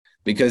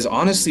Because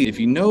honestly, if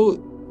you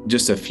know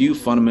just a few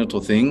fundamental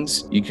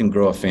things, you can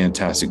grow a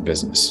fantastic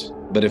business.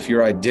 But if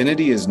your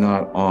identity is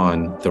not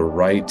on the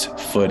right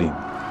footing,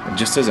 it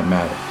just doesn't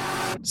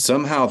matter.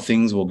 Somehow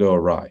things will go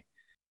awry.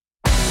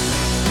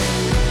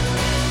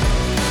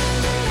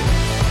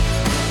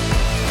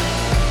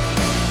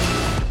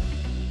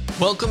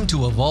 Welcome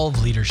to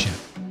Evolve Leadership,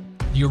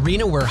 the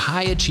arena where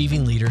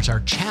high-achieving leaders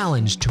are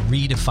challenged to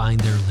redefine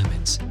their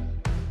limits.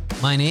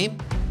 My name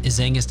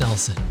is Angus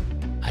Nelson.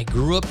 I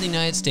grew up in the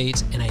United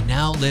States and I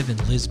now live in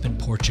Lisbon,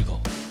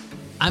 Portugal.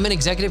 I'm an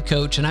executive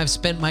coach and I've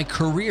spent my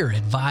career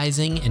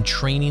advising and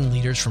training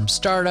leaders from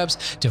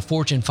startups to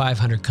Fortune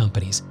 500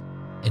 companies.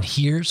 And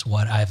here's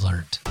what I've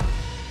learned.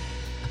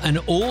 An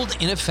old,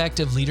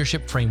 ineffective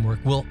leadership framework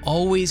will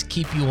always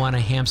keep you on a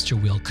hamster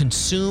wheel,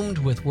 consumed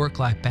with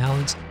work-life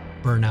balance,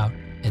 burnout,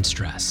 and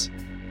stress.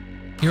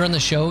 Here on the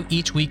show,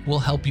 each week we'll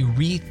help you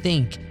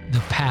rethink the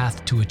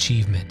path to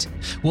achievement.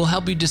 We'll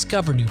help you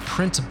discover new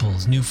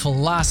principles, new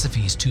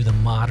philosophies to the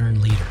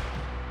modern leader.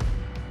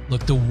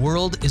 Look, the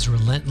world is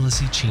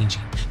relentlessly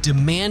changing,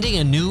 demanding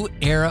a new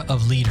era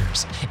of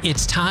leaders.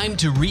 It's time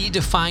to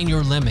redefine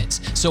your limits.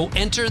 So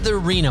enter the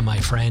arena, my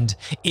friend.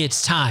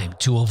 It's time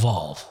to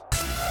evolve.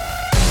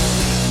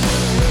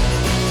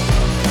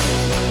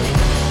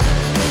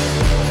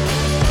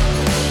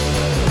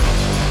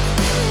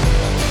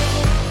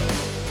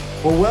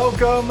 Well,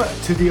 welcome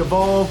to the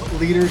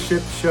Evolve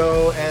Leadership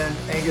Show. And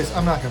Angus,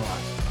 I'm not going to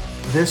lie,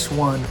 this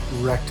one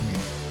wrecked me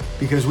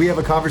because we have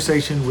a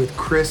conversation with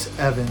Chris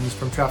Evans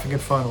from Traffic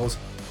and Funnels,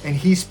 and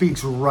he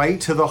speaks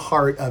right to the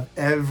heart of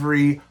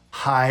every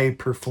high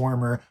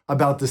performer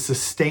about the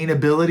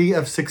sustainability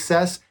of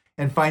success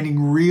and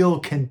finding real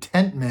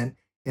contentment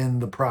in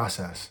the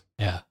process.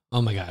 Yeah.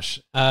 Oh my gosh.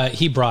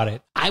 He brought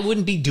it. I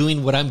wouldn't be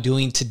doing what I'm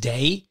doing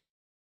today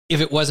if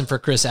it wasn't for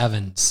Chris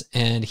Evans.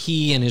 And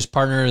he and his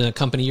partner in the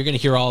company, you're going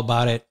to hear all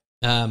about it.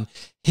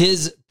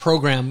 His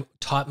program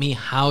taught me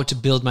how to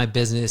build my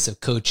business of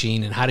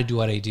coaching and how to do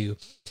what I do.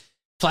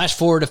 Flash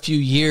forward a few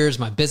years,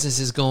 my business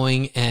is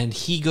going, and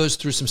he goes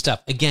through some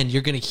stuff. Again,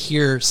 you're going to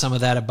hear some of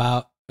that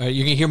you're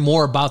going to hear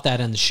more about that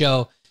on the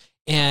show.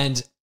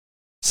 And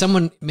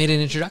someone made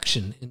an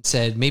introduction and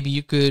said, maybe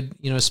you could,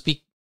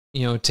 speak,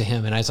 to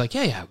him. And I was like,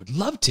 yeah, I would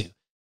love to.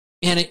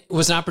 And it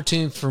was an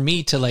opportunity for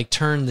me to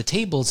turn the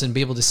tables and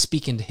be able to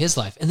speak into his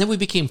life. And then we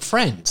became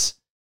friends.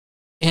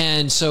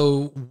 And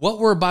so what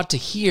we're about to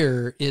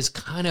hear is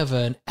kind of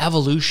an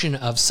evolution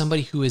of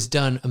somebody who has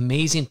done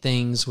amazing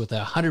things with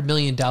 $100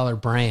 million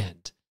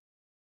brand.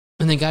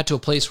 And then got to a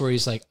place where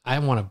he's like, I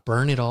want to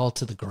burn it all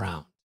to the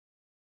ground.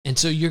 And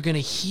so you're going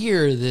to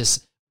hear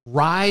this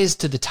rise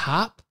to the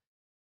top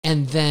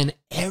and then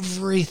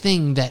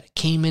everything that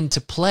came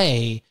into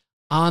play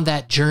on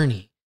that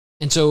journey.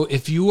 And so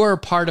if you are a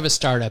part of a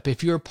startup,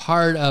 if you're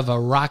part of a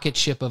rocket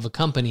ship of a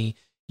company,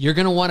 you're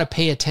going to want to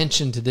pay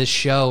attention to this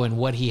show and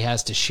what he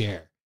has to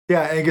share.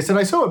 Yeah, Angus, and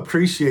I so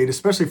appreciate,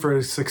 especially for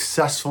a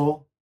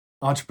successful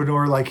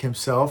entrepreneur like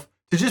himself,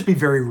 to just be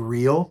very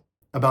real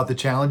about the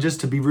challenges,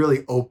 to be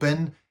really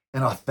open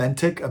and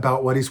authentic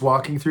about what he's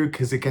walking through,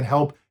 because it can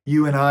help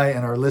you and I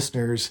and our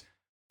listeners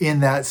in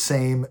that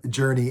same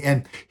journey.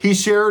 And he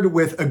shared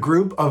with a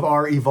group of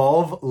our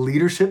Evolve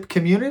leadership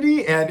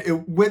community, and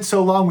it went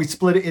so long, we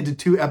split it into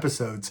 2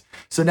 episodes.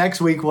 So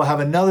next week, we'll have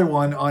another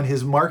one on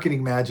his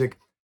marketing magic.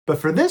 But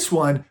for this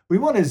one, we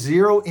want to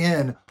zero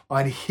in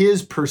on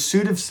his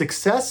pursuit of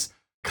success,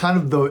 kind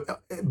of the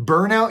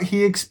burnout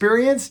he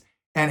experienced,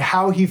 and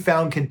how he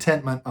found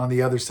contentment on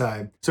the other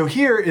side. So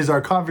here is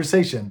our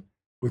conversation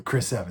with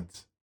Chris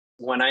Evans.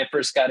 When I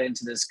first got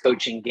into this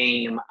coaching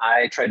game,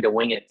 I tried to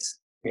wing it.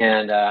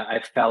 And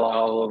I fell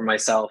all over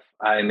myself.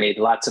 I made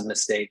lots of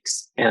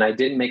mistakes and I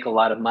didn't make a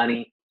lot of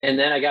money. And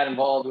then I got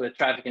involved with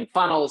Traffic and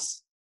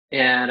Funnels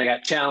and I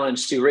got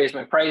challenged to raise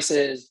my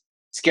prices,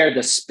 scared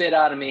the spit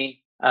out of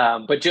me.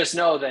 But just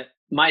know that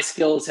my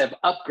skills have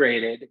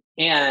upgraded.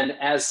 And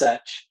as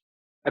such,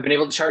 I've been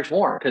able to charge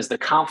more because the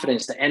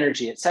confidence, the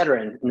energy, et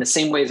cetera. And in the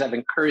same ways I've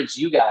encouraged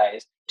you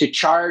guys to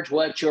charge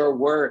what you're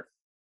worth.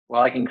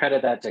 Well, I can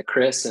credit that to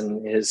Chris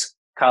and his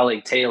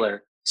colleague,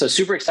 Taylor. So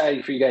super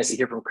excited for you guys to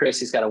hear from Chris.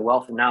 He's got a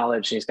wealth of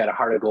knowledge and he's got a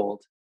heart of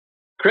gold.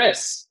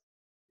 Chris,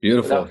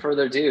 Beautiful. Without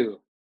further ado.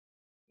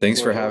 Thanks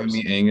for having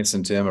me, Angus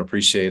and Tim.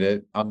 Appreciate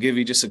it. I'll give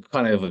you just a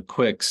kind of a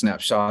quick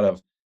snapshot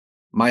of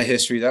my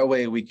history. That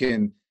way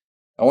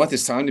I want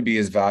this time to be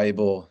as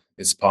valuable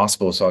as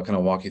possible. So I'll kind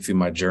of walk you through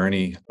my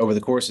journey. Over the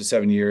course of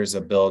 7 years,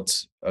 I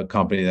built a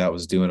company that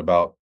was doing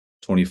about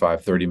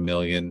 25, 30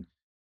 million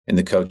in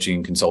the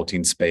coaching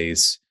consulting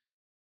space.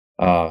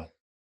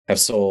 Have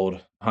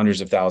sold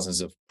hundreds of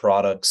thousands of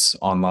products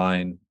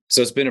online.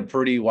 So it's been a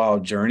pretty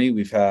wild journey.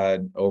 We've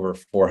had over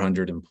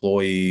 400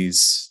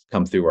 employees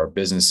come through our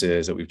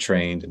businesses that we've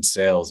trained in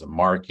sales and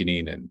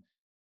marketing and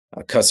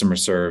customer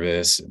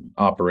service and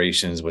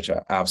operations, which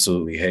I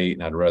absolutely hate.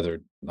 And I'd rather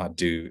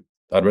do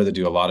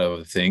a lot of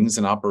other things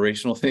than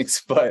operational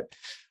things. But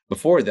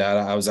before that,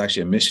 I was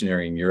actually a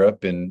missionary in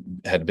Europe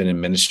and had been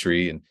in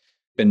ministry and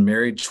been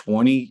married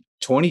 20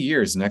 20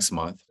 years next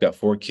month. Got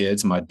 4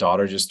 kids. My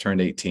daughter just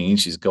turned 18.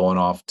 She's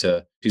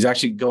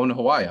actually going to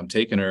Hawaii. I'm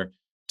taking her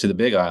to the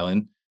Big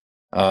Island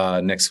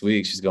next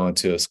week. She's going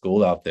to a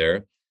school out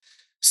there.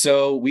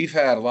 So we've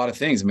had a lot of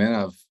things, man.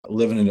 I've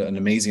lived in an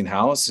amazing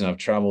house and I've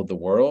traveled the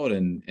world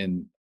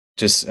and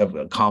just have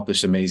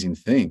accomplished amazing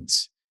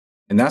things.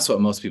 And that's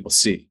what most people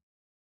see.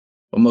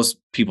 What most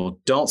people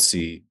don't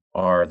see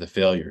are the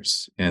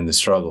failures and the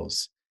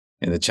struggles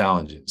and the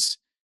challenges.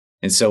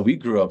 And so we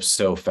grew up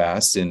so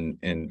fast and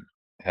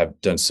have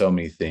done so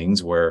many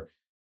things where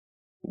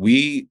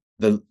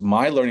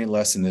my learning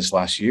lesson this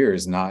last year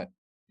is not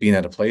being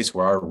at a place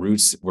where our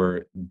roots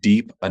were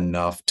deep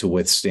enough to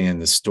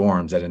withstand the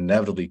storms that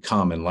inevitably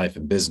come in life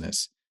and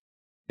business.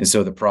 And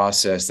so the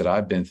process that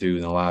I've been through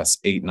in the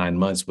last 8-9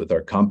 months with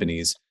our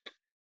companies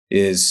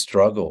is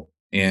struggle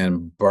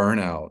and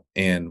burnout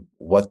and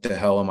what the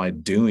hell am I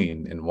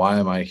doing and why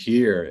am I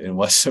here and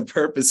what's the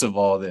purpose of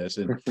all this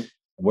and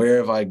where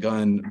have I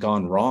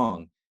gone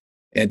wrong?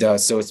 And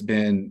so it's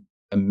been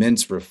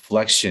immense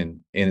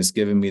reflection, and it's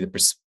given me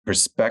the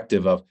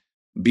perspective of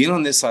being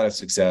on this side of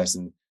success.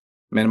 And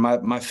man,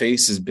 my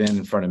face has been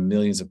in front of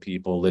millions of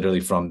people, literally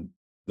from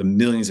the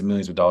millions and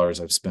millions of dollars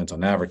I've spent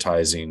on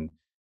advertising.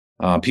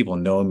 People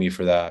know me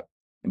for that.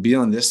 And being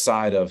on this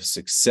side of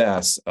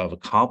success, of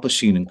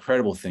accomplishing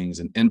incredible things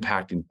and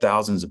impacting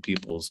thousands of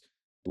people's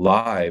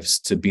lives,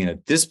 to being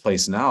at this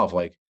place now of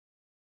like,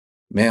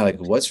 man, like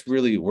where's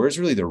really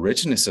the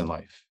richness in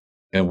life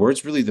and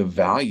where's really the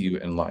value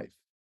in life?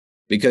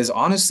 Because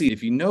honestly,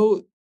 if you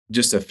know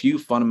just a few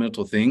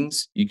fundamental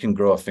things, you can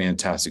grow a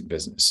fantastic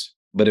business.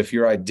 But if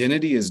your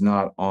identity is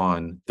not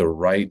on the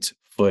right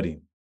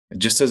footing, it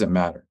just doesn't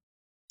matter.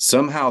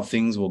 Somehow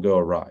things will go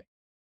awry.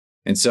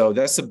 And so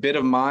that's a bit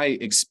of my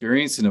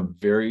experience in a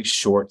very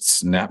short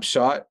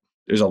snapshot.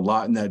 There's a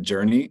lot in that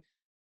journey.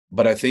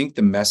 But I think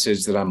the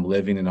message that I'm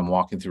living and I'm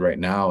walking through right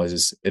now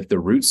is if the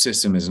root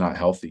system is not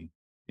healthy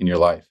in your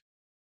life,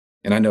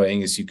 and I know,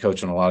 Angus, you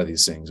coach on a lot of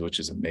these things, which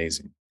is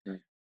amazing.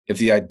 If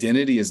the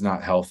identity is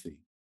not healthy,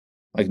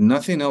 like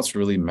nothing else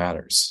really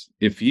matters.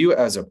 If you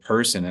as a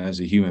person, as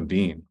a human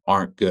being,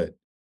 aren't good,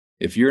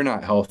 if you're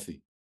not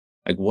healthy,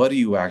 like what are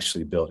you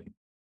actually building?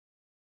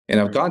 And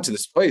I've gotten to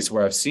this place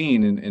where I've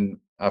seen and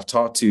I've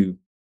talked to,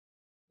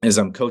 as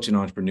I'm coaching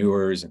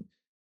entrepreneurs, and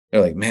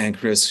they're like, man,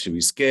 Chris, should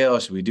we scale?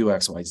 Should we do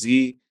X, Y,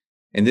 Z?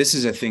 And this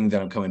is a thing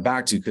that I'm coming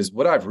back to, because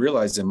what I've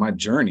realized in my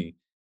journey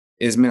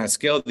is, man, I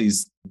scaled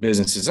these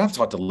businesses. I've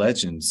talked to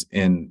legends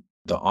in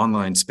the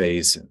online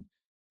space and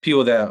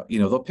people that,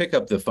 they'll pick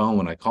up the phone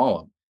when I call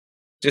them.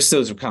 Just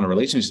those are kind of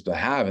relationships I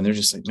have. And they're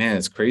just like, man,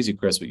 it's crazy,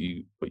 Chris, what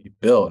you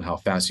built and how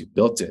fast you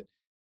built it.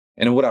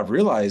 And what I've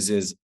realized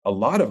is a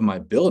lot of my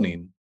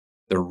building,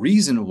 the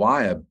reason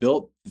why I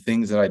built the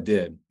things that I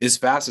did as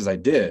fast as I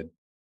did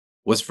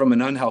was from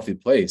an unhealthy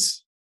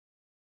place,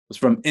 was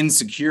from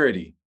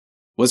insecurity,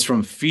 was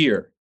from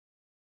fear,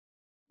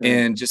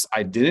 and just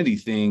identity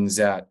things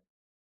that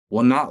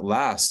will not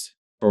last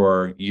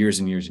for years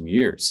and years and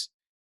years.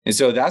 And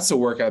so that's the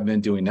work I've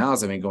been doing now.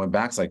 Is I've been going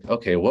back, it's like,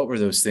 okay, what were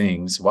those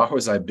things? Why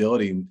was I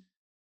building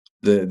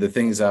the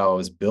things that I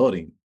was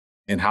building?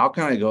 And how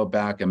can I go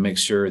back and make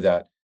sure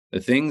that the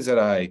things that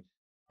I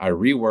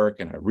rework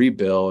and I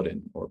rebuild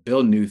or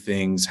build new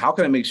things, how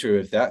can I make sure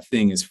if that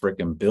thing is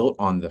freaking built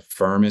on the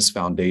firmest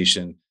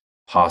foundation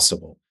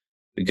possible?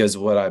 Because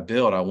what I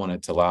build, I want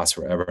it to last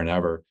forever and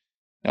ever.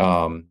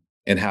 And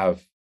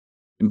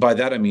by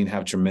that, I mean,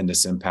 have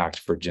tremendous impact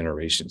for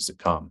generations to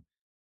come.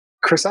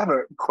 Chris, I have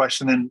a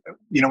question. And,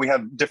 we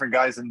have different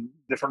guys in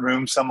different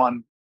rooms, some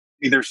on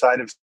either side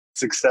of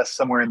success,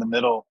 somewhere in the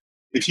middle.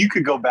 If you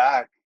could go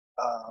back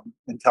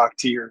and talk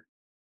to your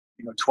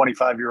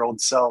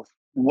 25-year-old self,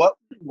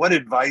 what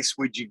advice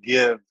would you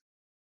give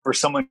for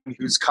someone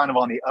who's kind of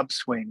on the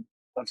upswing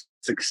of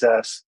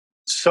success,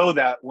 so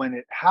that when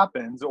it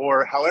happens,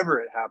 or however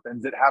it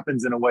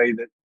happens in a way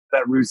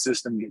that root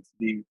system gets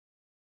deep?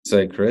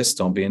 Say, Chris,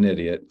 don't be an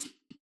idiot.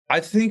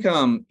 I think,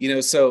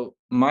 so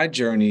my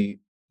journey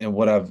and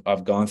what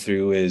I've gone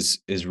through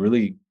is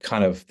really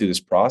kind of through this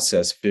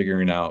process,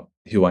 figuring out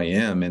who I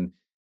am. And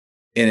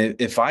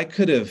if I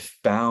could have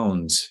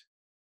found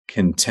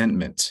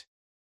contentment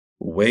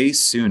way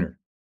sooner,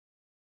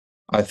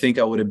 I think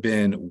I would have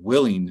been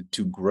willing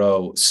to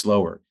grow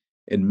slower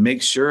and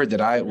make sure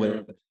that I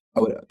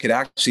could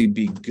actually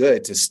be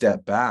good to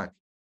step back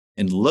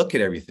and look at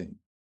everything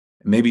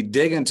and maybe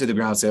dig into the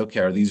ground and say,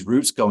 okay, are these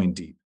roots going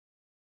deep?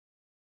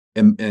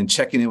 And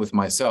checking in with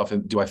myself.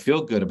 And do I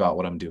feel good about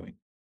what I'm doing?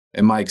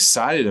 Am I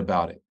excited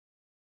about it?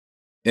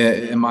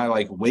 Am I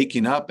like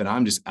waking up and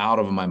I'm just out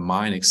of my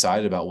mind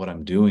excited about what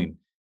I'm doing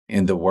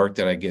and the work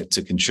that I get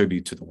to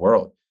contribute to the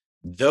world?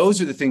 Those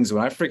are the things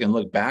when I freaking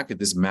look back at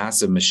this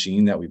massive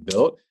machine that we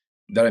built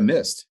that I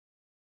missed.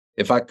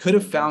 If I could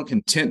have found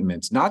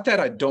contentment, not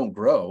that I don't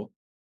grow,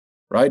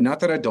 right?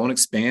 Not that I don't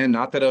expand,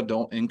 not that I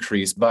don't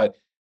increase, but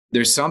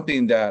there's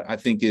something that I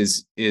think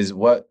is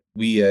what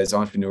we as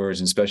entrepreneurs,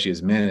 and especially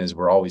as men, is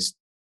we're always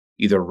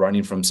either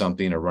running from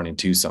something or running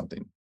to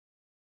something.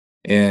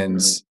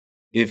 And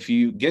if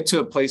you get to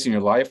a place in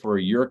your life where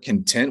you're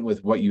content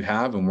with what you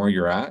have and where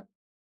you're at,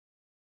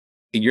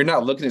 and you're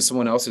not looking at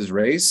someone else's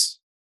race,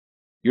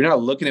 you're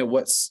not looking at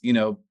what's,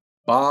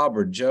 Bob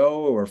or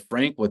Joe or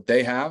Frank, what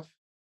they have,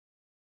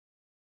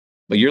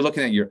 but you're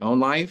looking at your own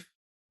life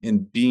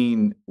and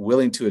being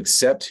willing to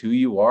accept who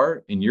you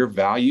are and your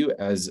value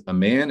as a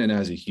man and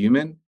as a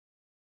human.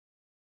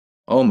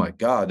 Oh my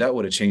God, that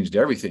would have changed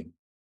everything,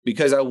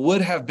 because I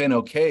would have been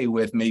okay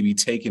with maybe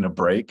taking a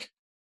break.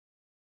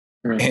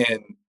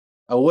 And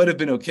I would have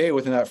been okay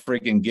with not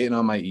freaking getting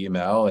on my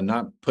email and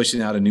not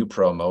pushing out a new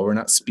promo or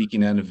not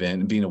speaking at an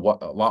event and being a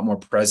lot more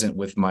present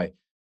with my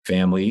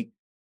family,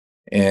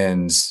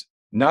 and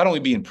not only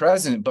being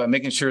present, but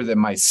making sure that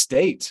my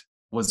state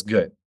was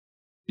good.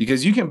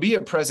 Because you can be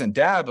a present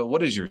dad, but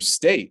what is your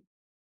state?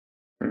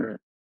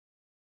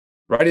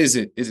 Right? Is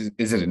it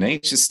an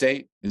anxious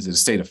state? Is it a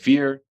state of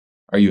fear?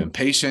 Are you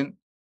impatient?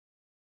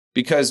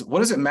 Because what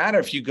does it matter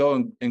if you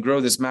go and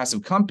grow this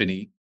massive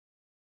company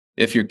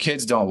if your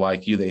kids don't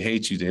like you, they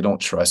hate you, they don't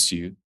trust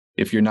you,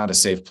 if you're not a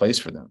safe place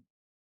for them,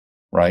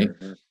 right?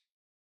 Mm-hmm.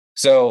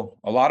 So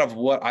a lot of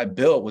what I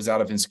built was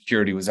out of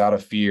insecurity, was out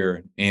of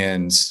fear,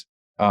 and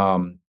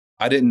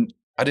I didn't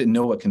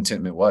know what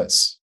contentment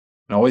was.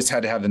 I always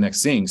had to have the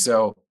next thing.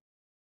 So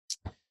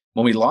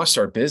when we launched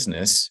our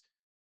business,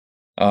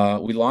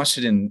 we launched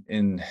it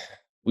in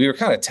we were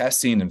kind of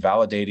testing and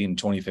validating in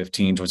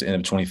 2015, towards the end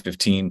of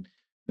 2015,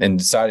 and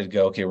decided to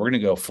go, okay, we're going to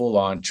go full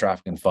on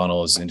traffic and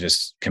funnels and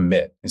just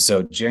commit. And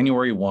so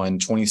January 1,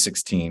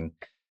 2016,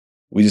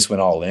 we just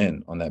went all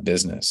in on that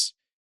business.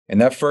 And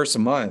that first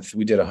month,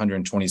 we did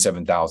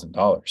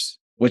 $127,000,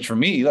 which for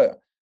me, look,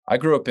 I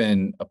grew up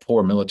in a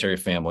poor military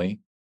family.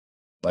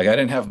 Like, I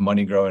didn't have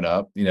money growing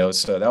up,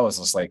 so that was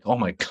just like, oh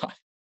my God,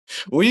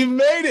 we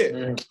made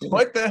it.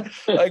 What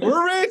like,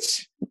 we're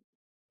rich.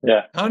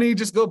 Yeah. Honey,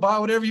 just go buy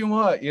whatever you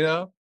want,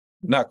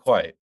 not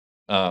quite.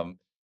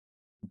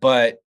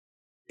 But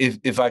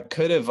if I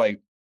could have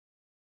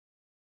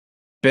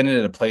been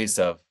in a place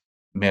of,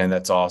 man,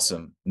 that's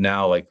awesome.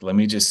 Now, let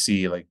me just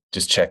see,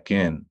 just check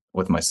in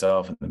with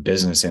myself and the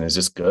business. And is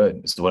this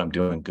good? Is what I'm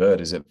doing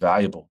good? Is it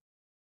valuable?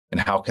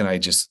 And how can I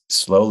just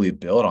slowly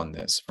build on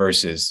this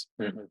versus,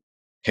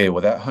 okay,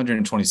 well, that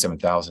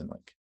 127,000,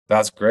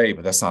 that's great,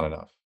 but that's not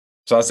enough.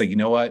 So I was like, you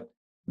know what?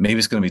 Maybe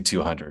it's going to be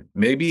 200.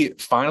 Maybe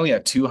finally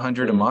at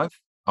 200 a month,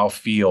 I'll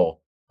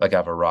feel like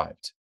I've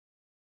arrived.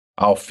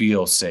 I'll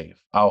feel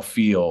safe. I'll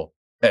feel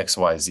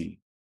XYZ.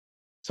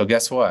 So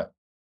guess what?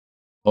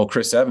 Well,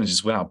 Chris Evans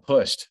just went out and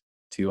pushed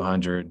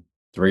 200,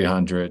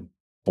 300,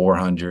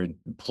 400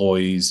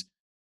 employees,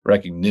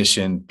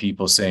 recognition,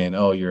 people saying,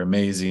 oh, you're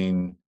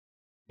amazing.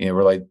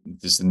 We're like,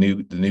 this the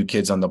new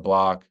kids on the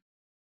block,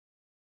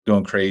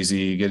 going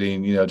crazy,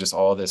 getting, just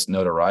all this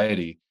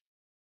notoriety.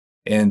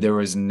 And there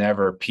was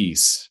never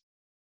peace.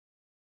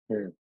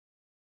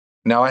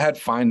 Now, I had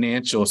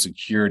financial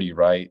security,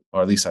 right?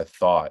 Or at least I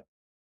thought.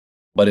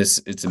 But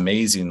it's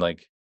amazing,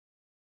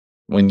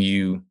 when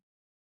you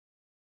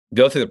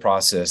go through the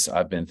process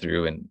I've been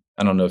through, and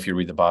I don't know if you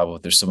read the Bible,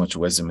 but there's so much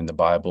wisdom in the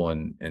Bible,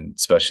 and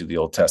especially the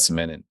Old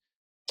Testament, and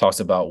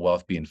talks about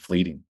wealth being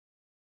fleeting.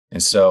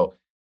 And so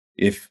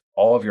if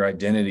all of your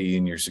identity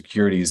and your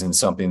security is in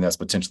something that's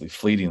potentially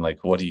fleeting,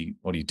 what are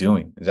you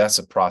doing? That's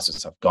a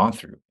process I've gone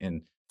through.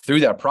 And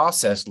through that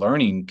process,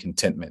 learning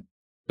contentment.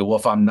 Well,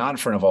 if I'm not in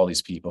front of all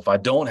these people, if I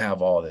don't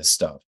have all this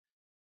stuff,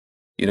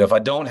 if I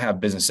don't have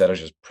business that are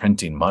just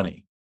printing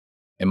money,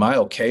 am I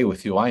okay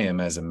with who I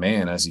am as a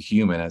man, as a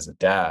human, as a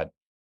dad,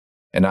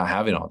 and not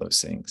having all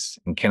those things?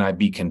 And can I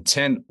be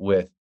content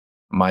with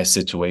my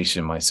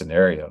situation, my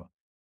scenario?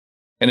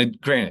 And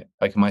granted,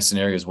 my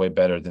scenario is way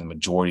better than the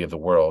majority of the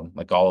world,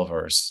 all of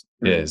ours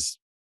is,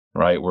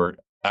 right? We're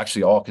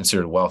actually all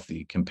considered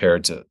wealthy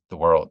compared to the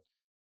world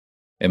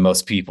and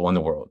most people in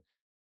the world.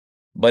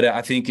 But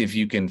I think if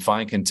you can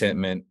find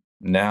contentment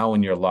now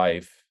in your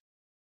life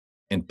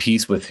and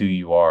peace with who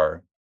you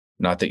are,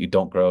 not that you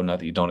don't grow, not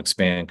that you don't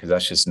expand, because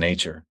that's just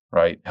nature,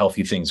 right?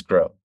 Healthy things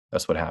grow.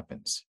 That's what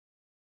happens.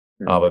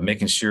 But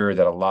making sure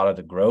that a lot of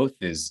the growth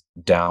is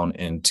down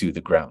into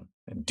the ground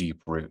and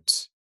deep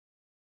roots.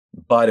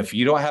 But if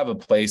you don't have a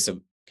place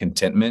of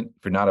contentment,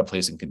 if you're not a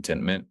place of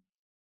contentment,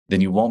 then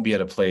you won't be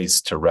at a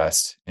place to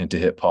rest and to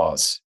hit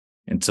pause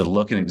and to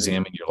look and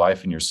examine your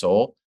life and your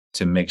soul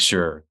to make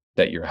sure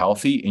that you're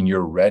healthy and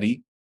you're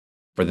ready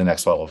for the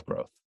next level of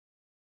growth.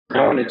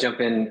 I want to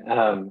jump in.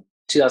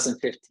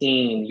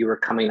 2015, you were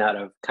coming out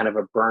of kind of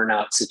a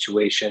burnout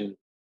situation,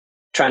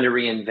 trying to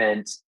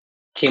reinvent,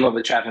 came up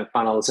with traffic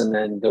funnels, and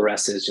then the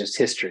rest is just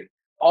history.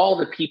 All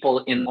the people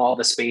in all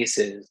the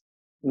spaces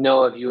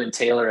know of you and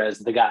Taylor as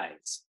the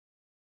guys.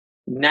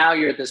 Now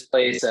you're at this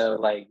place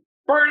of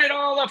burn it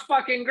all the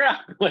fucking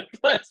ground.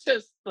 Let's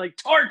just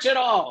torch it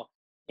all.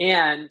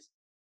 And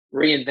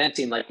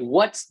reinventing,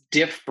 what's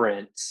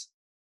different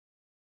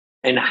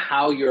and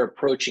how you're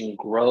approaching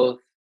growth,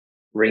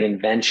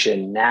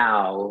 reinvention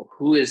now.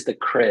 Who is the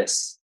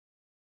Chris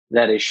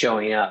that is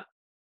showing up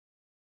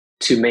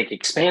to make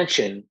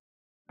expansion,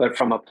 but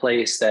from a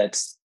place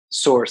that's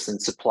source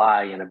and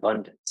supply and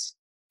abundance?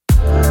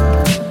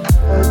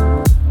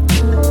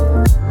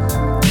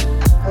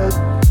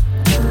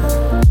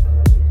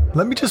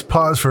 Let me just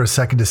pause for a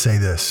second to say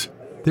this.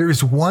 There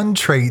is one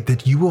trait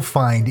that you will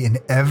find in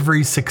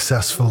every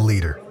successful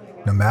leader,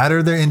 no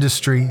matter their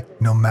industry,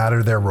 no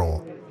matter their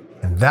role.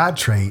 And that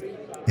trait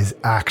is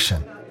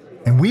action.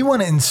 And we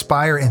want to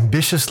inspire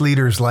ambitious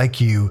leaders like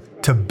you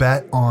to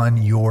bet on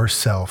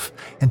yourself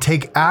and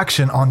take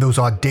action on those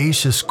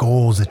audacious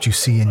goals that you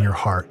see in your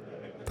heart.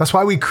 That's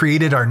why we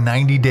created our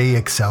 90-day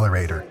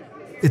accelerator.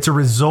 It's a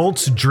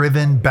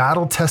results-driven,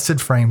 battle-tested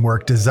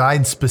framework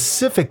designed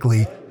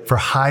specifically for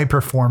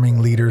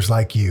high-performing leaders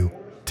like you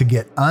to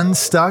get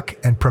unstuck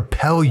and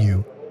propel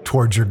you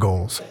towards your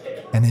goals.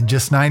 And in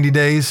just 90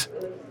 days,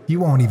 you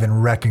won't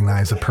even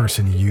recognize the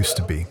person you used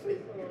to be.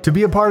 To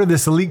be a part of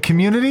this elite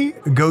community,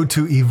 go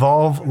to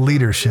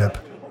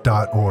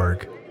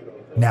evolveleadership.org.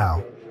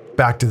 Now,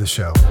 back to the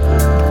show.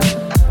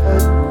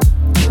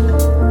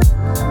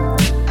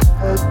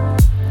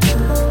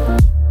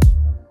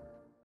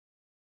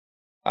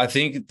 I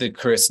think the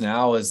Chris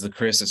now is the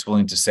Chris that's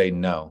willing to say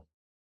no,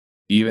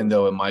 even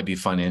though it might be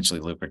financially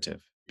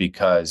lucrative.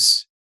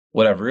 Because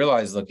what I've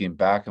realized looking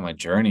back in my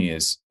journey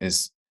is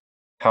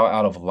how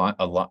out of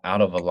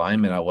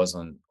alignment I was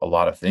on a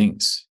lot of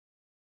things.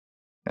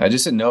 And I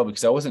just didn't know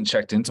because I wasn't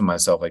checked into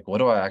myself. Like, what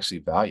do I actually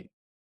value?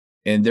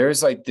 And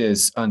there's like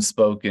this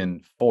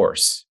unspoken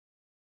force.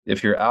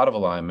 If you're out of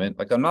alignment,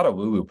 like I'm not a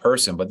woo-woo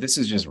person, but this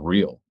is just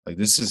real. Like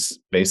this is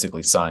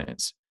basically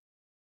science,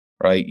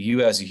 right?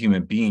 You as a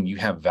human being, you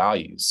have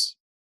values.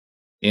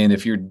 And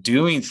if you're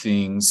doing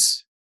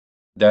things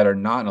that are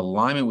not in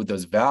alignment with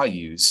those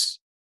values,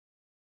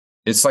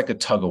 it's like a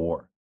tug of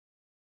war.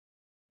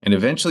 And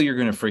eventually you're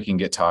going to freaking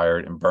get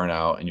tired and burn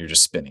out and you're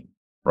just spinning,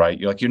 right?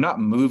 You're not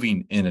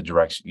moving in a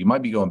direction. You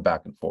might be going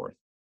back and forth.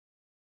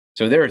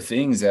 So there are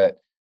things that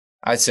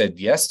I said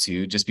yes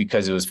to just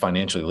because it was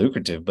financially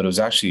lucrative, but it was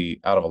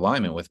actually out of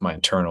alignment with my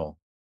internal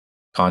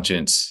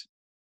conscience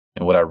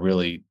and how I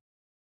really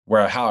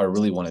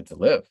wanted to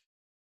live.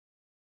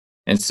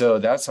 And so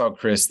that's how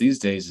Chris these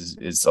days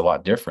is a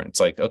lot different. It's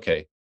like,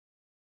 okay,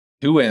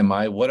 who am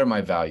I? What are my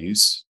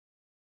values?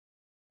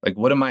 Like,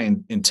 what am I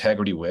in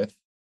integrity with?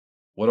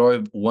 What do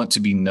I want to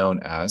be known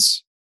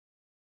as?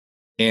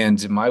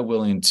 And am I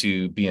willing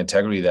to be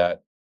integrity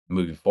that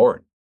moving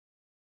forward?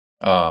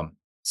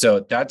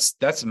 So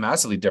that's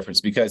massively different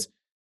because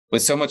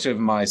with so much of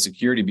my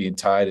security being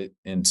tied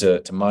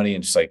into money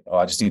and just like, oh,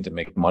 I just need to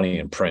make money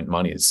and print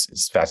money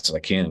as fast as I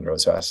can and grow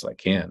as fast as I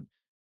can.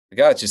 The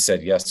guy just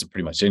said yes to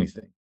pretty much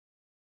anything.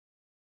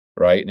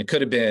 Right. And it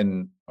could have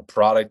been a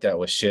product that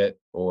was shit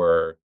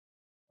or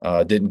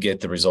didn't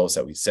get the results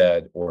that we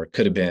said, or it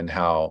could have been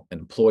how an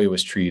employee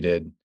was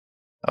treated.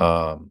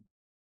 But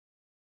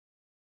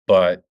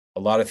a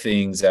lot of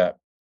things that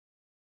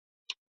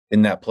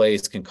in that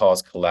place can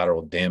cause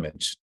collateral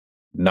damage,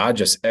 not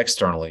just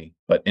externally,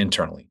 but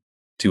internally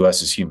to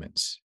us as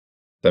humans.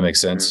 That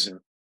makes sense?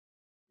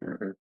 Mm-hmm.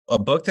 Mm-hmm. A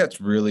book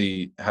that's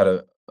really had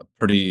a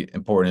pretty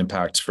important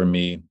impact for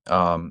me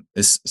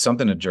is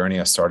a journey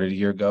I started a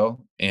year ago,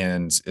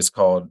 and it's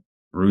called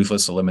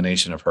Ruthless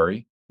Elimination of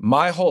Hurry.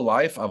 My whole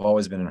life, I've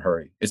always been in a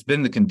hurry. It's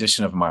been the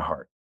condition of my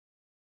heart.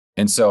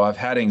 And so I've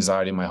had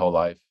anxiety my whole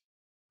life.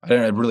 I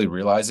didn't really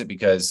realize it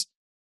because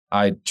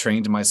I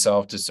trained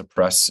myself to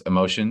suppress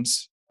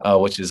emotions,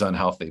 which is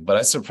unhealthy, but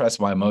I suppressed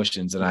my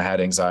emotions and I had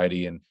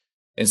anxiety. And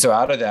so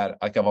out of that,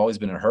 like I've always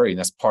been in a hurry. And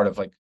that's part of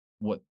like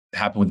what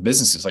happened with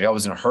businesses. Like I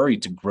was in a hurry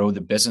to grow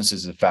the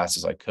businesses as fast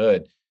as I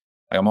could.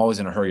 Like I'm always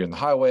in a hurry on the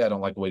highway. I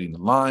don't like waiting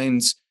in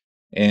lines.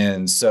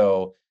 And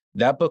so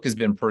that book has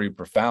been pretty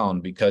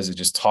profound because it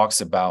just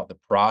talks about the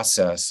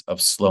process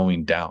of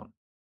slowing down.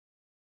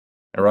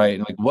 All right.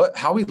 And like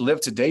how we live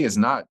today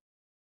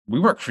we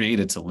weren't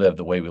created to live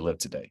the way we live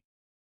today.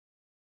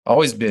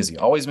 Always busy,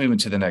 always moving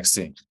to the next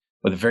thing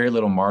with very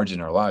little margin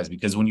in our lives.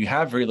 Because when you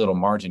have very little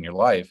margin in your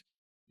life,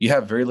 you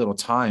have very little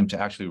time to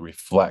actually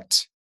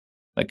reflect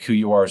like who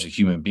you are as a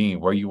human being,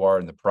 where you are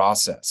in the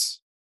process,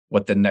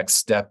 what the next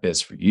step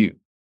is for you.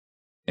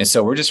 And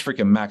so we're just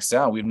freaking maxed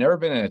out. We've never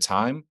been in a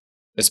time,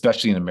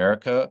 especially in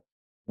America,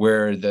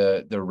 where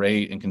the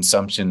rate and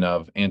consumption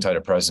of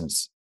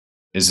antidepressants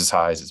is as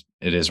high as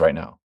it is right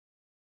now.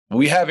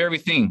 We have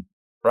everything,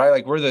 right?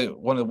 Like we're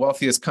one of the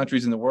wealthiest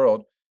countries in the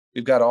world.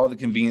 We've got all the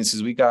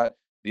conveniences. We got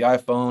the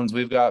iPhones,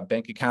 we've got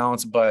bank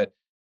accounts, but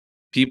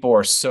people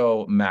are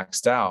so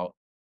maxed out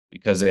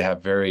because they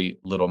have very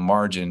little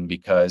margin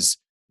because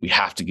we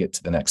have to get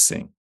to the next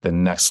thing, the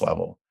next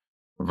level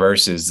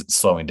versus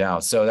slowing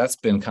down. So that's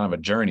been kind of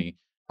a journey.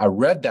 I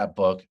read that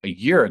book a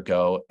year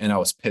ago and I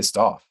was pissed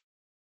off,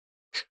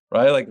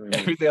 right? Like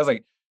everything, I was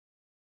like,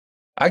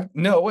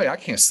 no way, I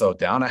can't slow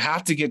down. I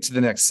have to get to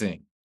the next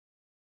thing.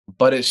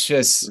 But it's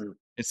just,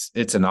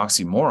 it's an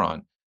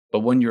oxymoron. But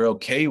when you're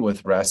okay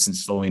with rest and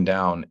slowing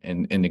down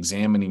and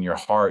examining your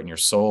heart and your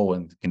soul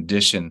and the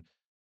condition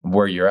of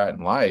where you're at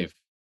in life,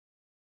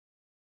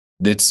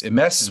 it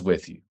messes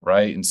with you,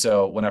 right? And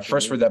so when I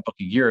first read that book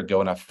a year ago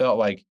and I felt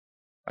like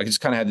I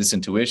just kind of had this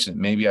intuition,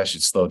 maybe I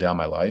should slow down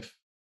my life.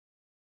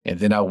 And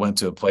then I went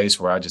to a place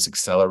where I just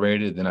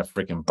accelerated. Then I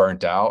freaking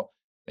burnt out.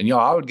 And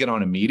I would get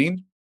on a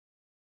meeting,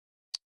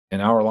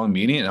 an hour-long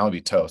meeting, and I would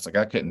be toast. Like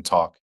I couldn't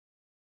talk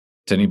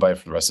to anybody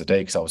for the rest of the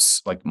day because I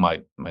was like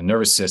my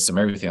nervous system,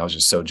 everything, I was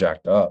just so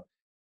jacked up.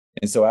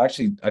 And so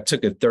actually I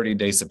took a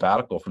 30-day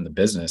sabbatical from the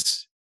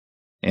business.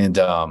 And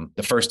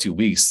the first 2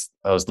 weeks,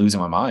 I was losing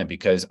my mind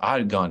because I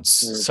had gone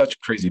such a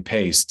crazy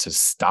pace to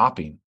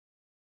stopping.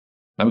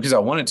 Not because I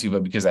wanted to,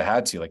 but because I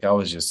had to. Like I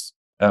was just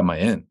at my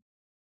end.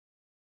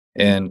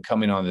 And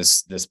coming on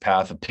this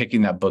path of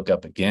picking that book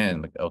up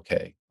again, like,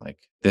 okay, like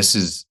this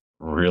is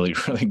really,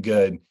 really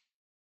good.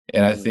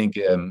 And I think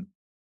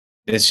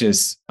it's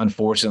just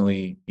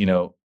unfortunately,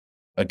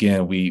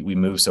 again, we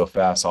move so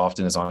fast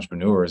often as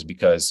entrepreneurs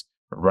because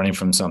we're running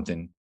from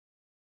something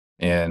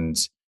and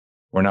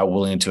we're not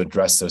willing to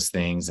address those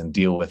things and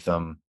deal with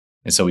them.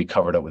 And so we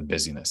covered up with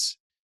busyness.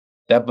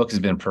 That book has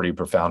been pretty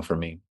profound for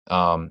me.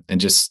 And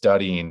just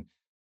studying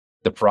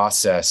the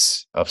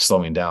process of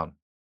slowing down.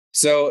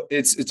 So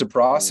it's a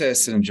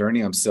process and a journey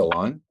I'm still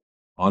on,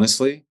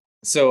 honestly.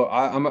 So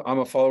I'm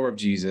a follower of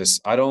Jesus.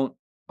 I'm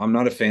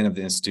not a fan of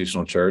the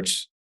institutional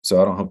church.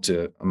 So I don't hope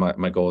to,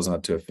 my goal is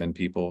not to offend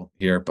people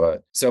here,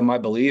 but so my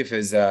belief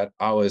is that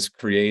I was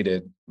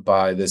created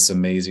by this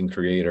amazing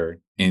creator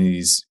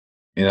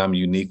and I'm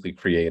uniquely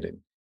created.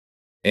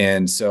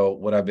 And so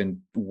what I've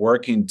been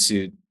working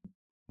to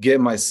get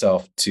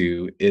myself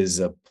to is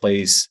a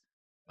place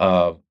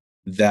of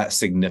that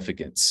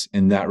significance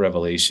and that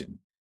revelation,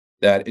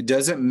 that it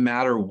doesn't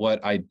matter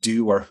what I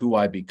do or who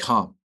I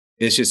become.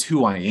 It's just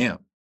who I am.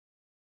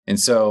 And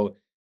so,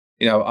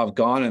 I've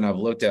gone and I've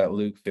looked at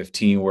Luke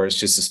 15, where it's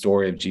just a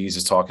story of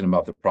Jesus talking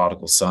about the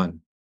prodigal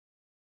son.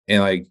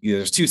 And like,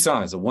 there's two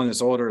sons, the one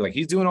that's older, like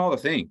he's doing all the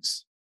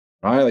things,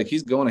 right? Like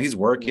he's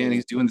working,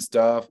 he's doing the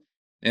stuff.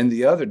 And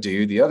the other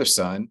dude, the other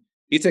son,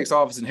 he takes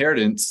all of his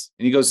inheritance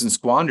and he goes and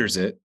squanders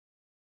it.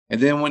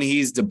 And then when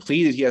he's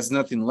depleted, he has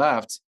nothing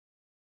left.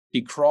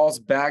 He crawls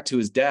back to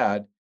his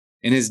dad,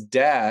 and his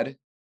dad,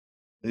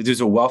 who's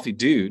a wealthy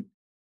dude,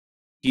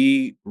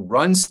 he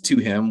runs to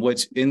him,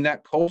 which in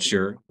that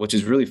culture, which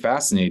is really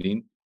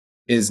fascinating,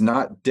 is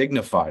not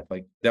dignified.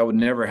 Like that would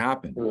never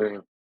happen.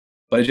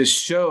 But it just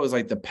shows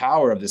like the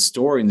power of this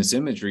story and this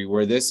imagery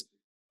where this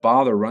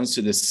father runs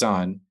to this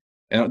son,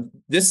 and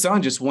this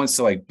son just wants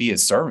to like be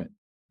his servant.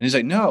 And he's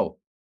like, no,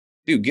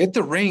 dude, get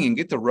the ring and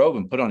get the robe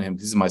and put on him.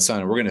 This is my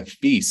son. And we're going to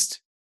feast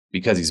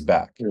because he's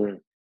back.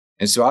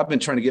 And so I've been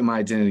trying to get my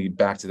identity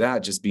back to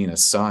that, just being a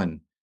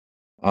son.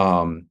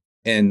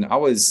 And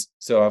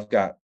I've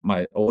got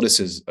my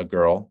oldest is a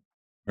girl.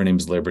 Her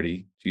name's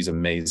Liberty. She's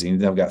amazing.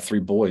 Then I've got 3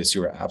 boys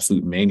who are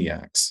absolute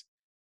maniacs.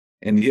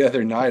 And the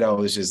other night I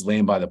was just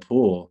laying by the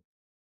pool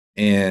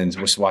and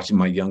was watching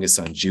my youngest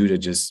son, Judah,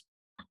 just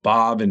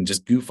bob and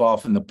just goof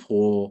off in the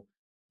pool,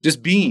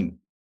 just being.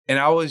 And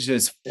I was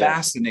just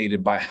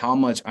fascinated by how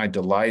much I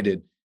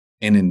delighted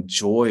and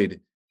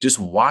enjoyed just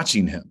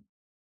watching him.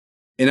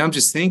 And I'm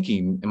just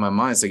thinking in my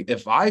mind, it's like,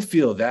 if I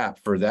feel that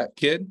for that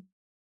kid,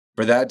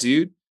 for that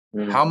dude,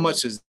 how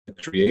much does the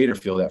creator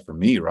feel that for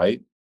me, right?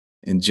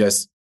 And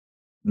just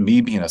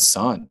me being a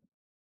son.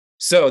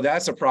 So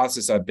that's a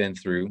process I've been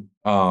through,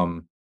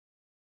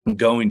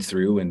 going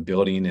through and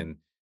building. And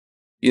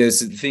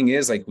so the thing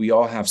is, like, we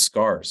all have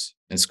scars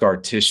and scar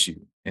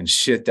tissue and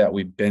shit that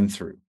we've been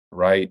through,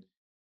 right?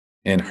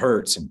 And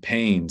hurts and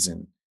pains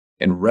and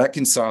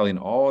reconciling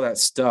all that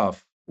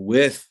stuff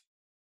with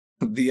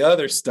the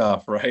other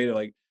stuff, right?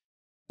 Like,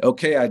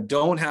 okay, I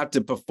don't have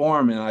to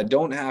perform and I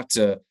don't have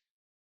to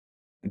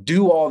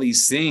do all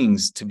these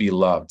things to be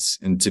loved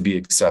and to be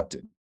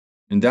accepted.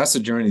 And that's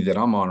the journey that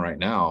I'm on right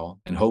now,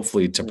 and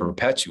hopefully to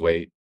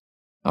perpetuate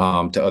to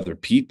other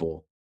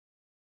people.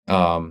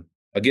 Again,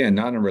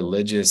 not in a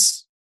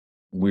religious,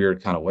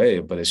 weird kind of way,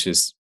 but it's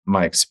just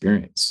my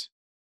experience.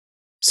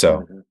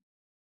 So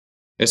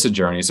it's a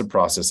journey, it's a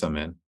process I'm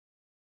in.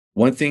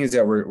 One thing is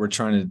that we're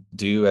trying to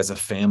do as a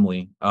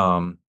family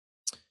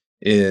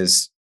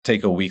is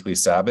take a weekly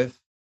Sabbath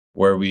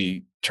where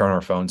we turn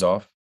our phones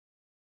off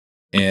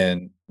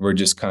and we're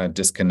just kind of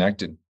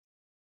disconnected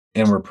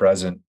and we're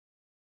present.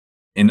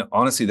 And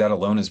honestly, that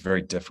alone is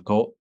very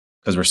difficult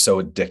because we're so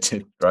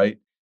addicted, right?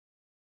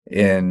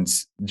 And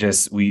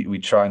just we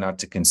try not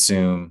to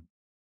consume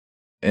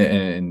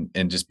and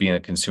just be in a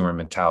consumer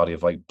mentality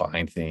of like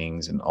buying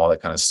things and all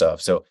that kind of stuff.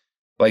 So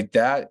like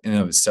that in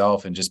and of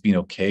itself, and just being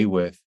okay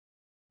with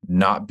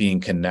not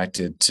being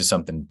connected to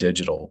something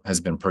digital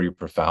has been pretty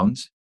profound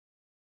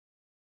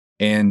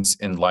and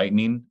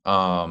enlightening.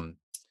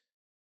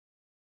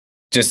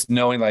 Just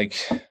knowing like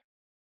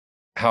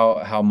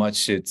how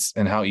much it's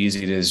and how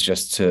easy it is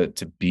just to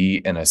be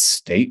in a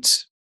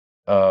state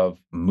of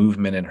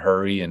movement and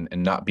hurry and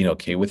not being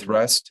okay with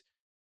rest.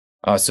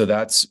 So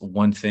that's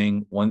one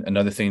thing.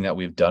 Another thing that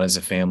we've done as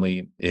a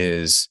family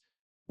is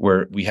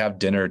where we have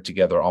dinner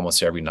together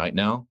almost every night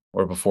now,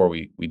 or before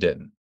we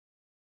didn't.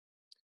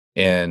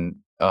 And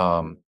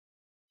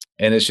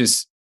it's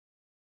just,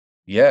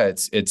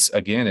 it's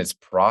again, it's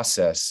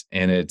process,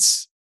 and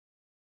it's,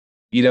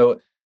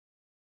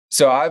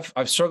 So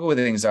I've struggled with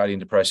anxiety and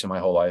depression my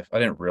whole life. I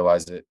didn't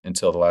realize it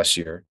until the last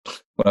year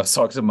when I was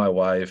talking to my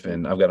wife,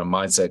 and I've got a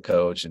mindset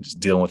coach and just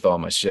dealing with all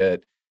my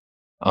shit.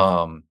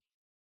 Um,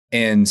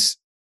 and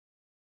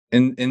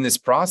in this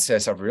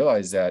process, I've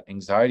realized that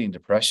anxiety and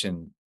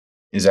depression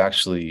is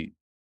actually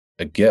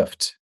a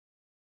gift,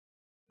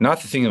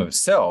 not the thing of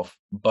itself,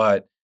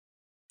 but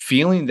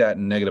feeling that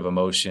negative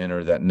emotion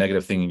or that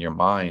negative thing in your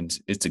mind.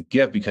 It's a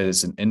gift because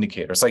it's an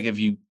indicator. It's like if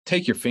you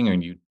take your finger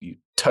and you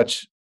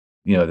touch,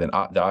 the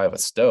eye of a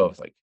stove,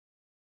 like,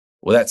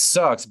 well, that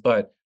sucks,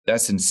 but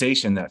that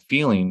sensation, that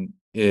feeling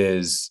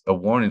is a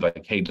warning,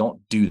 like, hey,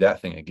 don't do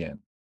that thing again.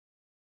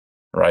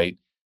 Right.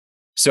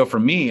 So for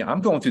me,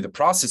 I'm going through the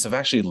process of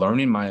actually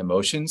learning my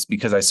emotions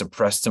because I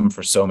suppressed them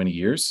for so many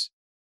years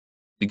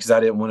because I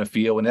didn't want to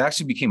feel. And it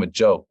actually became a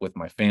joke with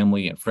my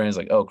family and friends,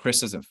 like, oh, Chris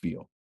doesn't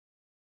feel.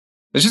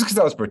 It's just because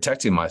I was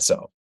protecting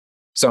myself.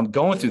 So I'm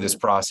going through this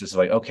process of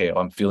like, okay,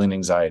 I'm feeling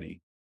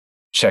anxiety,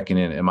 checking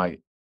in.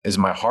 Is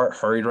my heart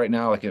hurried right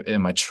now? Like,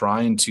 am I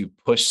trying to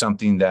push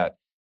something that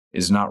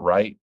is not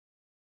right,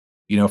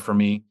 for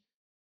me?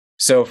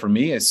 So for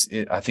me, I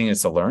think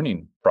it's a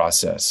learning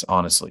process,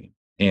 honestly.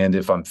 And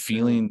if I'm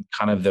feeling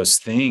kind of those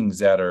things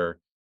that are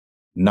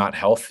not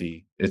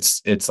healthy,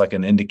 it's like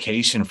an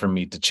indication for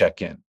me to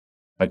check in.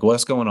 Like,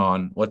 what's going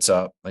on? What's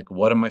up? Like,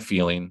 what am I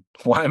feeling?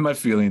 Why am I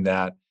feeling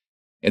that?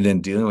 And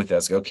then dealing with that,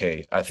 it's like,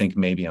 okay, I think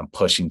maybe I'm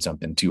pushing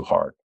something too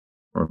hard,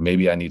 or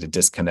maybe I need to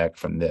disconnect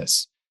from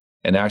this,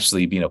 and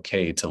actually being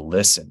okay to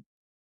listen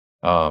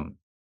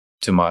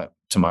to my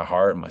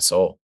heart and my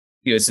soul.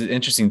 It's an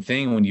interesting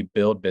thing when you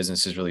build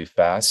businesses really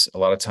fast. A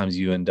lot of times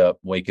you end up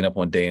waking up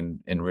one day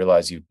and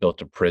realize you've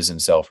built a prison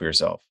cell for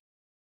yourself.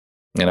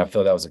 And I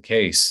feel that was the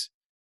case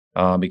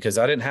because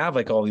I didn't have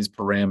like all these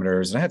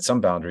parameters, and I had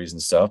some boundaries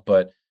and stuff,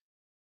 but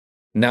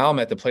now I'm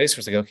at the place where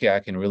it's like, okay, I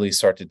can really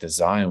start to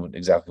design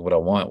exactly what I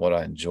want, what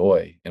I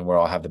enjoy, and where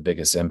I'll have the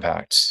biggest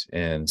impact.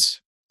 And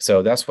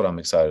so that's what I'm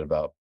excited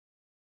about,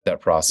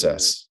 that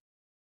process.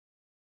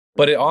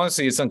 But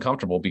honestly, it's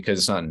uncomfortable because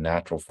it's not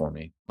natural for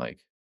me. Like,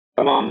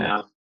 come on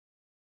now.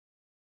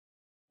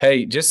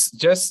 Hey,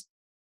 just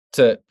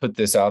to put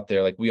this out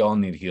there, like, we all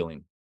need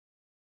healing.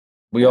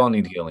 We all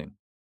need healing.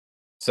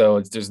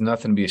 So there's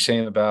nothing to be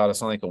ashamed about.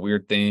 It's not like a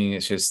weird thing.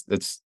 It's just,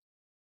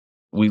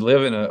 we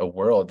live in a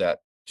world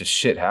that just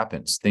shit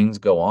happens. Things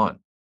go on,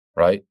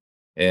 right?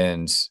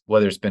 And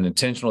whether it's been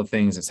intentional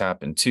things that's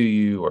happened to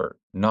you or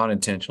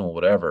non-intentional,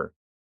 whatever,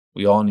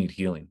 we all need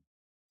healing.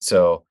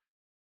 So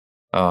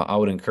I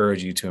would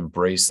encourage you to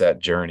embrace that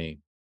journey,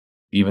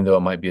 even though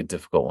it might be a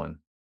difficult one.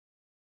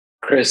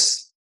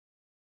 Chris,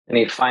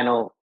 any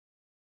final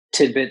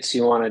tidbits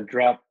you want to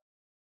drop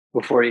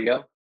before you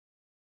go?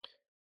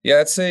 Yeah,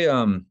 I'd say,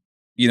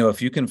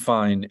 if you can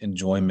find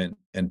enjoyment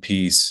and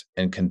peace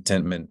and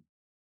contentment,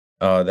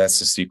 that's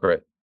the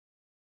secret.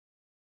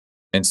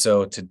 And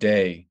so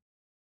today,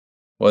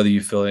 whether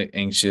you feel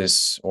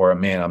anxious or,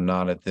 man, I'm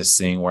not at this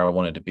thing where I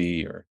wanted to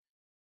be, or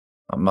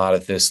I'm not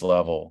at this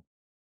level,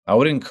 I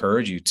would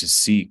encourage you to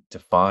seek to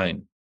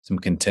find some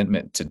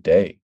contentment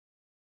today.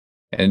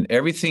 And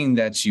everything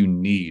that you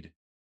need,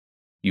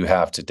 you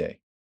have today.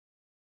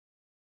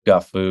 You've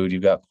got food,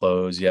 you've got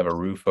clothes, you have a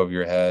roof over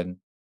your head.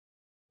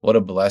 What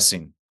a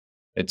blessing.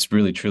 It's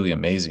really, truly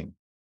amazing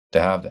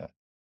to have that.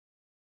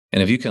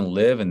 And if you can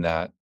live in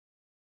that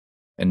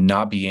and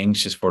not be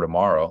anxious for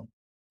tomorrow,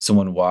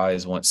 someone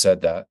wise once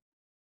said that.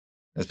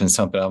 That's been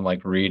something I'm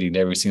like reading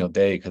every single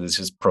day because it's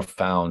just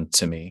profound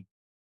to me.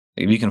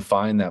 If you can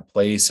find that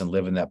place and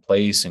live in that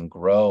place and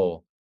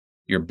grow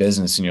your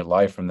business and your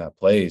life from that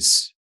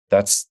place,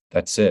 that's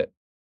it.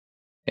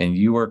 And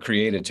you were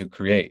created to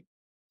create.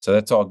 So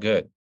that's all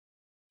good.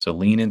 So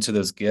lean into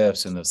those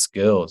gifts and those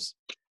skills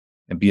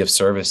and be of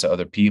service to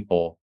other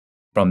people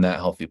from that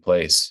healthy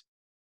place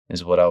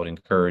is what I would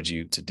encourage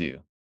you to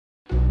do.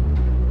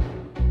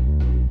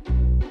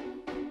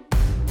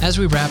 As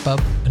we wrap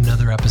up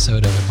another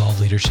episode of Evolve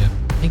Leadership,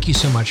 thank you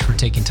so much for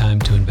taking time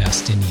to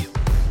invest in you.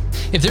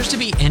 If there's to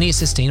be any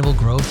sustainable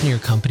growth in your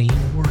company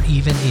or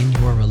even in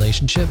your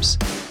relationships,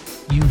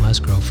 you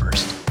must grow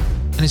first.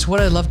 And it's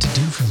what I love to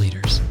do for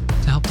leaders,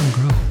 to help them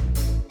grow,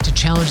 to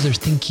challenge their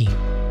thinking,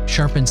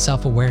 sharpen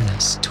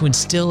self-awareness, to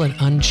instill an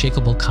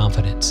unshakable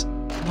confidence,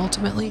 and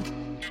ultimately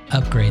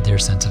upgrade their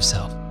sense of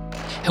self.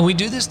 And we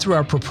do this through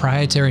our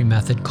proprietary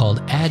method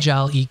called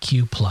Agile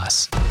EQ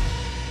Plus,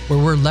 where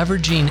we're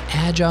leveraging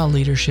agile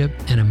leadership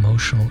and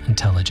emotional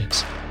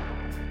intelligence.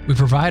 We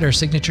provide our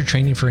signature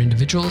training for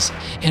individuals,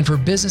 and for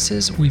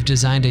businesses, we've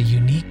designed a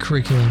unique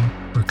curriculum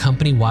for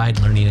company-wide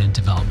learning and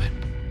development.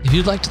 If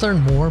you'd like to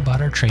learn more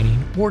about our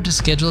training or to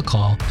schedule a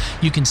call,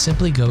 you can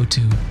simply go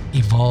to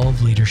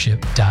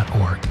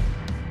evolveleadership.org.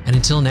 And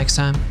until next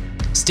time,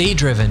 stay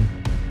driven,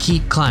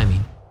 keep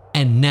climbing,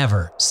 and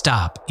never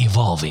stop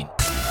evolving.